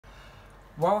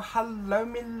Well, hello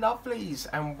me lovelies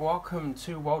and welcome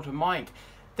to World of Mike.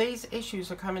 These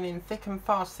issues are coming in thick and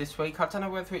fast this week. I don't know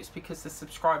whether it's because the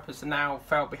subscribers are now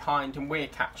fell behind and we're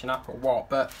catching up or what,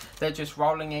 but they're just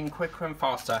rolling in quicker and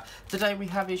faster. Today we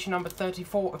have issue number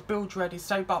 34 of Build Ready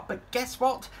Stobart, but guess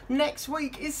what? Next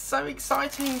week is so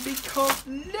exciting because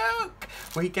look,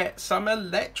 we get some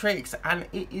electrics, and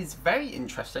it is very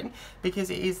interesting because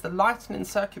it is the lighting and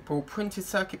circuit board, printed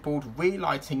circuit board, rear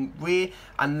lighting, rear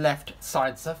and left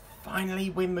sides. So finally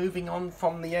we're moving on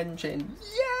from the engine.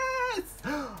 Yes!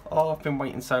 Oh, I've been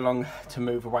waiting so long to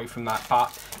move away from that,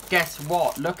 but guess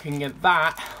what? Looking at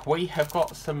that, we have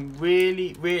got some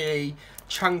really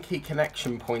chunky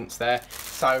connection points there,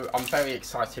 so I'm very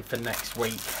excited for next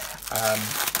week.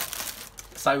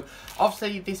 So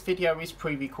obviously this video is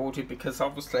pre-recorded because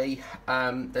obviously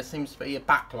there seems to be a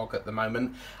backlog at the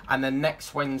moment, and then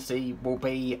next Wednesday will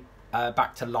be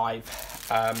back to live.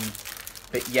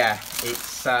 But yeah,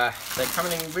 it's they're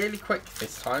coming in really quick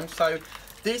this time. So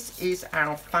this is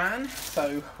our fan,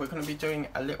 so we're going to be doing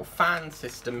a little fan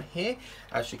system here.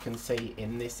 As you can see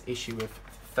in this issue of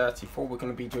 34, we're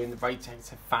going to be doing the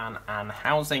radiator fan and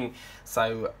housing,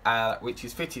 so which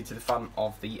is fitted to the front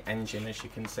of the engine, as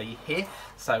you can see here.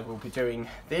 So we'll be doing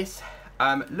this.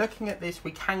 Looking at this,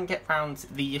 we can get round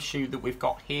the issue that we've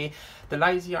got here. The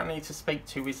lady I need to speak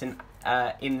to isn't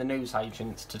in the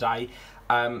newsagent today,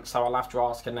 so I'll have to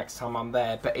ask her next time I'm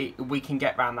there, but we can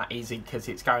get round that easy because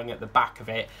it's going at the back of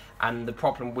it, and the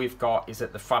problem we've got is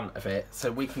at the front of it,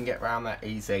 so we can get round that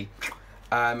easy.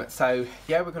 So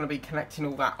yeah, we're going to be connecting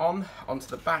all that onto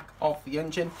the back of the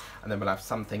engine, and then we'll have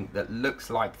something that looks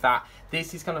like that.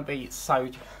 This is going to be so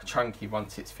chunky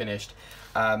once it's finished.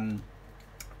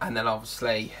 And then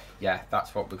obviously, yeah,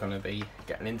 that's what we're going to be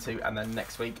getting into. And then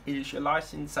next week is your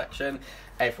license section.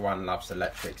 Everyone loves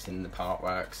electrics in the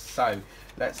Partworks. So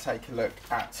let's take a look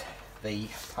at the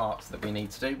parts that we need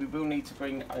to do. We will need to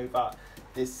bring over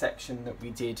this section that we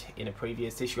did in a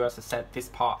previous issue. As I said, this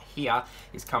part here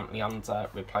is currently under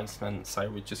replacement, so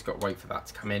we've just got to wait for that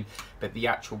to come in. But the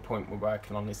actual point we're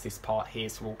working on is this part here,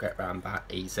 so we'll get around that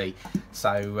easy.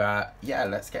 So yeah,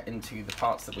 let's get into the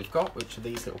parts that we've got, which are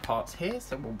these little parts here.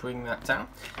 So we'll bring that down,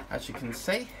 as you can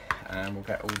see, and we'll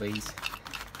get all these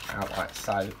out like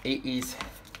so. It is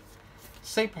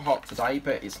super hot today,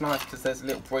 but it's nice because there's a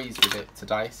little breeze with it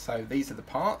today. So these are the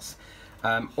parts.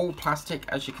 All plastic,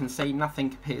 as you can see.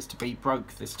 Nothing appears to be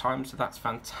broke this time, so that's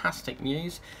fantastic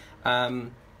news.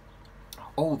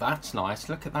 Oh, that's nice.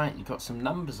 Look at that, you've got some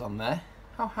numbers on there.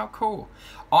 Oh, how cool.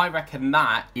 I reckon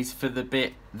that is for the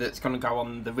bit that's going to go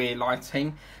on the rear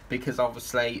lighting, because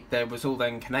obviously there was all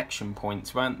them connection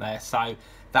points, weren't there? So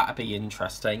that'd be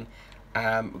interesting.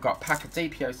 We've got a pack of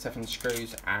DP07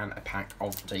 screws and a pack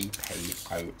of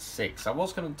DP06. I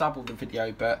was going to double the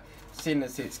video, but seeing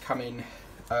as it's coming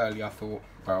early, I thought,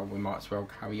 well, we might as well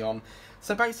carry on.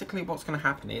 So basically what's going to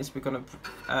happen is we're going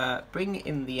to bring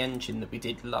in the engine that we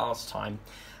did last time,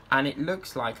 and it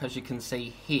looks like, as you can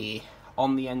see here,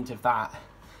 on the end of that,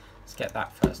 let's get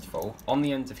that first of all, on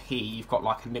the end of here you've got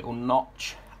like a little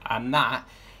notch, and that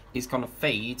is going to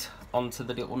feed onto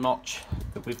the little notch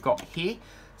that we've got here.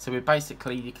 So we're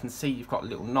basically, you can see you've got a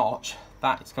little notch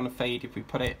that is going to feed, if we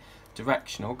put it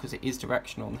directional, because it is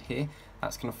directional here,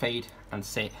 that's going to feed and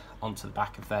sit onto the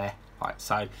back of there, like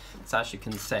so. So as you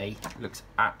can see, it looks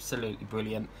absolutely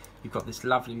brilliant. You've got this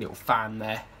lovely little fan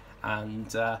there,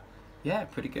 and yeah,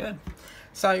 pretty good.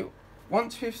 So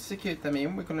once we've secured them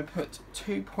in, we're going to put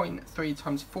 2.3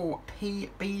 times 4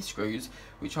 PB screws,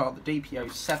 which are the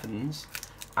DP07s,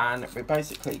 and we're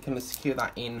basically going to secure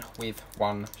that in with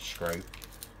one screw.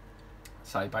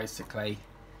 So basically,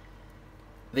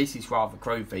 this is rather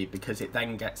groovy because it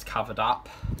then gets covered up,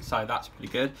 so that's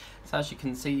pretty good. So as you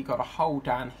can see, you've got a hole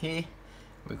down here.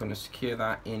 We're going to secure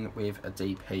that in with a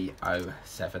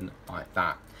DP07 like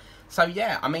that. So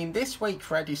yeah, I mean, this week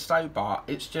for Eddie Stobart,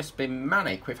 it's just been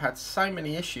manic. We've had so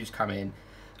many issues come in.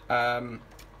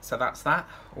 So that's that,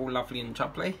 all lovely and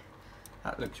jubbly.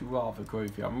 That looks rather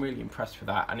groovy. I'm really impressed with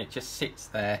that, and it just sits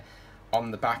there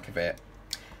on the back of it.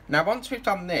 Now once we've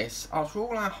done this, after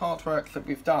all our hard work that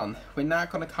we've done, we're now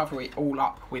going to cover it all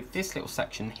up with this little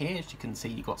section here. As you can see,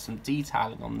 you've got some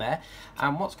detailing on there,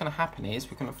 and what's going to happen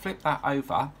is we're going to flip that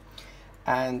over,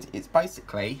 and it's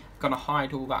basically going to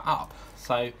hide all that up.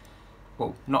 So,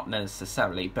 well, not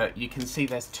necessarily, but you can see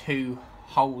there's two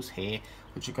holes here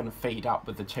which are going to feed up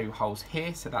with the two holes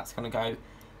here, so that's going to go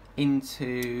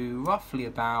into roughly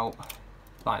about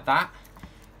like that.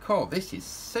 Cool, this is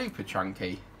super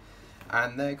chunky.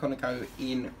 And they're going to go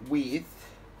in with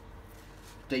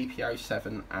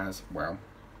DP07 as well.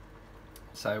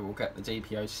 So we'll get the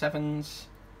DP07s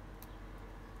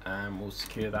and we'll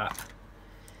secure that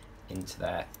into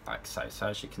there like so. So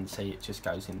as you can see, it just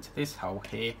goes into this hole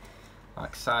here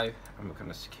like so, and we're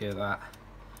going to secure that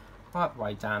right the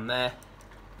way down there.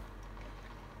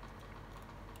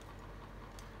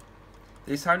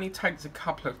 This only takes a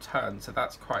couple of turns, so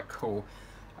that's quite cool.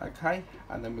 Okay,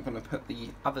 and then we're going to put the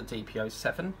other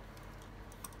DP07.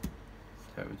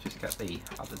 So we'll just get the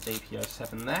other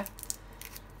DP07 there.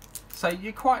 So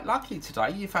you're quite lucky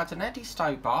today. You've had an Eddie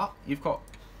Stobart, you've got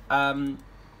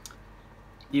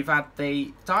you've had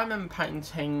the diamond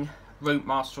painting Route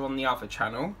Master on the other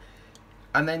channel,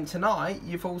 and then tonight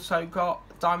you've also got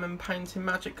diamond painting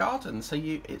Magic Garden. So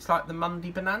it's like the Monday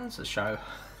Bonanza show.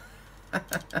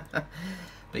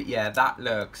 But yeah, that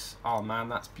looks, oh man,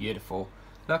 that's beautiful.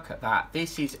 Look at that.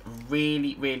 This is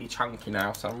really, really chunky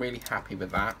now, so I'm really happy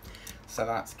with that. So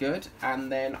that's good.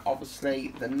 And then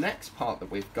obviously the next part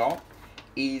that we've got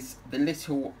is the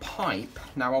little pipe.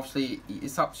 Now obviously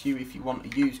it's up to you if you want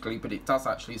to use glue, but it does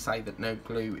actually say that no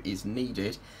glue is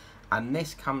needed. And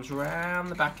this comes around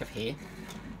the back of here,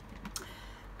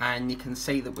 and you can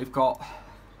see that we've got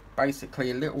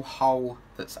basically a little hole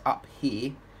that's up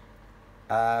here,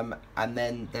 and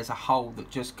then there's a hole that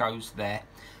just goes there.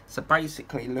 So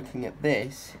basically, looking at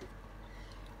this,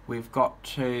 we've got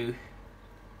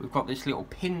this little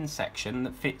pin section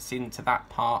that fits into that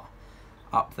part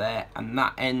up there, and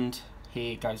that end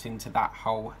here goes into that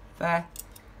hole there.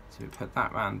 So we put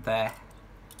that round there.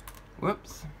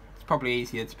 Whoops, it's probably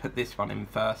easier to put this one in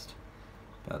first,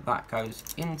 but that goes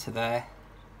into there,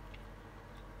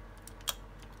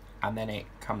 and then it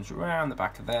comes around the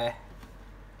back of there,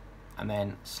 and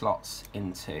then slots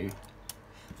into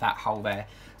that hole there.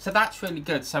 So that's really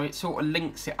good. So it sort of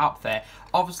links it up there.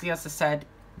 Obviously, as I said,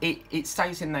 it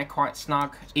stays in there quite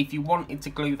snug. If you wanted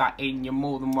to glue that in, you're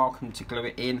more than welcome to glue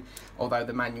it in, although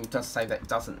the manual does say that it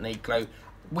doesn't need glue.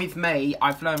 With me,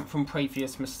 I've learned from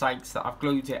previous mistakes that I've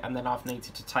glued it and then I've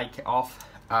needed to take it off.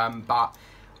 But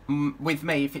with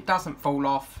me, if it doesn't fall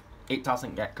off, it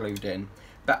doesn't get glued in.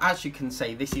 But as you can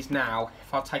see, this is now,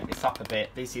 if I take this up a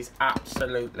bit, this is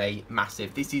absolutely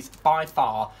massive. This is by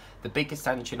far the biggest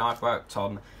engine I've worked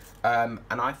on. And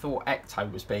I thought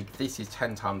Ecto was big. This is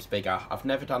 10 times bigger. I've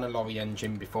never done a lorry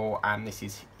engine before, and this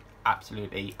is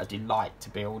absolutely a delight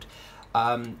to build.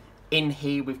 In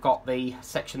here we've got the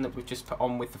section that we've just put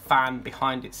on with the fan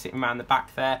behind it sitting around the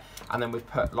back there, and then we've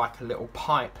put like a little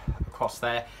pipe across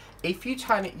there. If you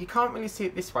turn it, you can't really see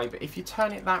it this way, but if you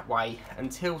turn it that way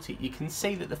and tilt it, you can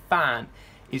see that the fan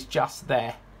is just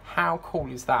there. How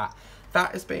cool is that?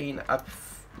 That has been a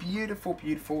beautiful,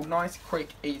 beautiful, nice,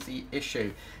 quick, easy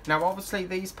issue. Now obviously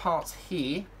these parts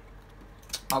here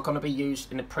are going to be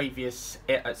used in a previous,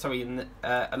 in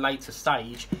a later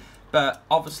stage, but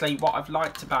obviously what I've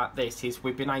liked about this is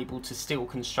we've been able to still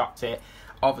construct it,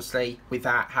 obviously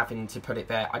without having to put it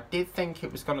there. I did think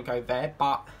it was going to go there,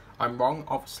 but I'm wrong,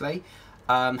 obviously.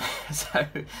 Yeah,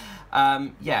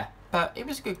 but it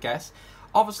was a good guess.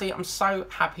 Obviously, I'm so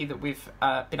happy that we've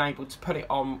been able to put it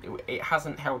on. It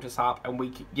hasn't held us up, and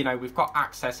we've got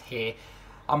access here.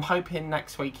 I'm hoping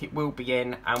next week it will be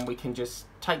in, and we can just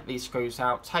take these screws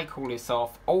out, take all this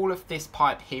off. All of this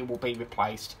pipe here will be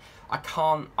replaced.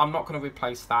 I'm not going to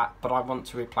replace that, but I want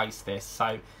to replace this.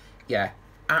 So, yeah,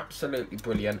 absolutely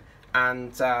brilliant.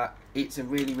 And it's a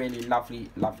really, really lovely,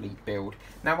 lovely build.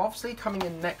 Now, obviously, coming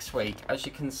in next week, as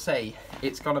you can see,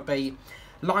 it's going to be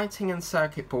lighting and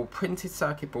circuit board, printed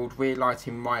circuit board, rear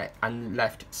lighting right and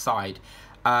left side.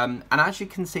 And as you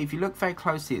can see, if you look very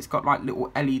closely, it's got like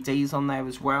little LEDs on there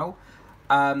as well.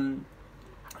 And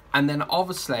then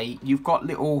obviously you've got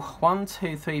little 1,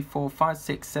 2, 3, 4, 5,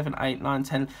 6, 7, 8, 9,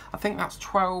 10. I think that's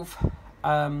 12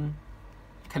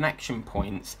 connection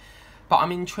points. But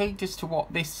I'm intrigued as to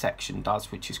what this section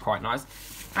does, which is quite nice.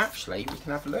 Actually, we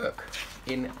can have a look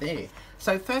in there.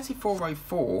 So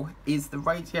 3404 is the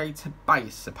radiator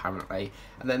base, apparently.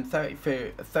 And then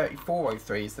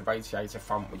 3403 is the radiator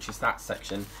front, which is that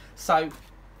section. So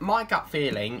my gut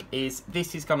feeling is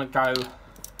this is going to go,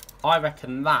 I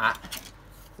reckon that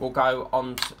will go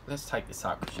on to, let's take this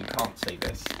out because you can't see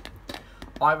this.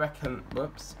 I reckon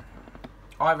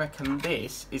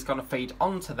this is going to feed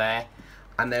onto there.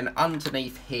 And then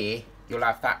underneath here, you'll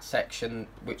have that section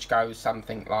which goes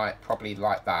something like, probably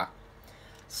like that.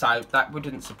 So that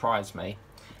wouldn't surprise me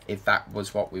if that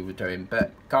was what we were doing.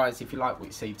 But guys, if you like what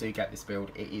you see, do get this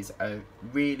build. It is a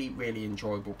really, really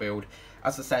enjoyable build.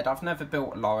 As I said, I've never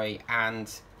built a lorry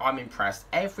and I'm impressed.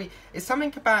 It's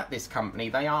something about this company.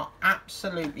 They are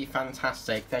absolutely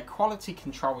fantastic. Their quality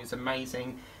control is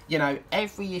amazing. You know,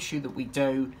 every issue that we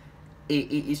do,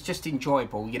 it is just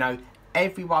enjoyable. You know,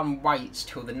 everyone waits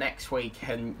till the next week,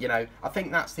 and you know, I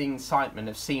think that's the excitement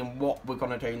of seeing what we're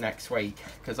going to do next week,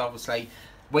 because obviously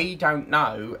we don't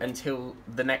know until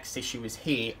the next issue is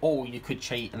here. Or you could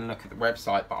cheat and look at the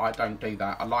website, but I don't do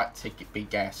that. I like to be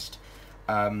guessed.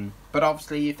 But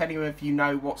obviously, if any of you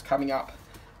know what's coming up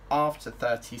after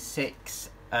 36,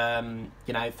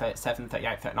 you know, 37,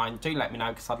 38, 39, do let me know,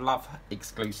 because I'd love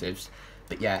exclusives.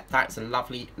 But yeah, that's a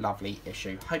lovely, lovely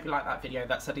issue. Hope you like that video.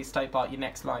 That's Eddie Stobart. Your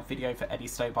next live video for Eddie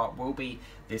Stobart will be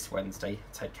this Wednesday.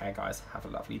 Take care, guys. Have a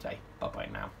lovely day. Bye-bye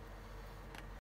now.